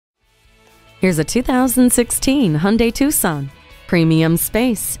Here's a 2016 Hyundai Tucson. Premium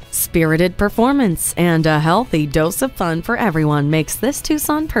space, spirited performance, and a healthy dose of fun for everyone makes this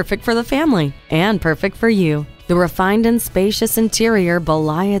Tucson perfect for the family and perfect for you. The refined and spacious interior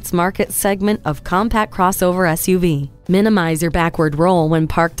belie its market segment of compact crossover SUV. Minimize your backward roll when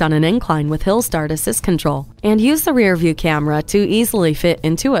parked on an incline with Hill Start Assist Control, and use the rear view camera to easily fit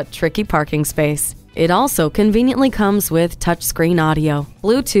into a tricky parking space. It also conveniently comes with touchscreen audio,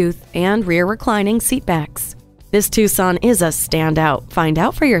 Bluetooth, and rear reclining seat backs. This Tucson is a standout. Find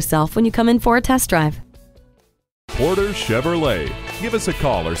out for yourself when you come in for a test drive. Porter Chevrolet. Give us a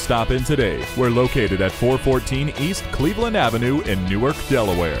call or stop in today. We're located at 414 East Cleveland Avenue in Newark,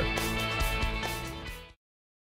 Delaware.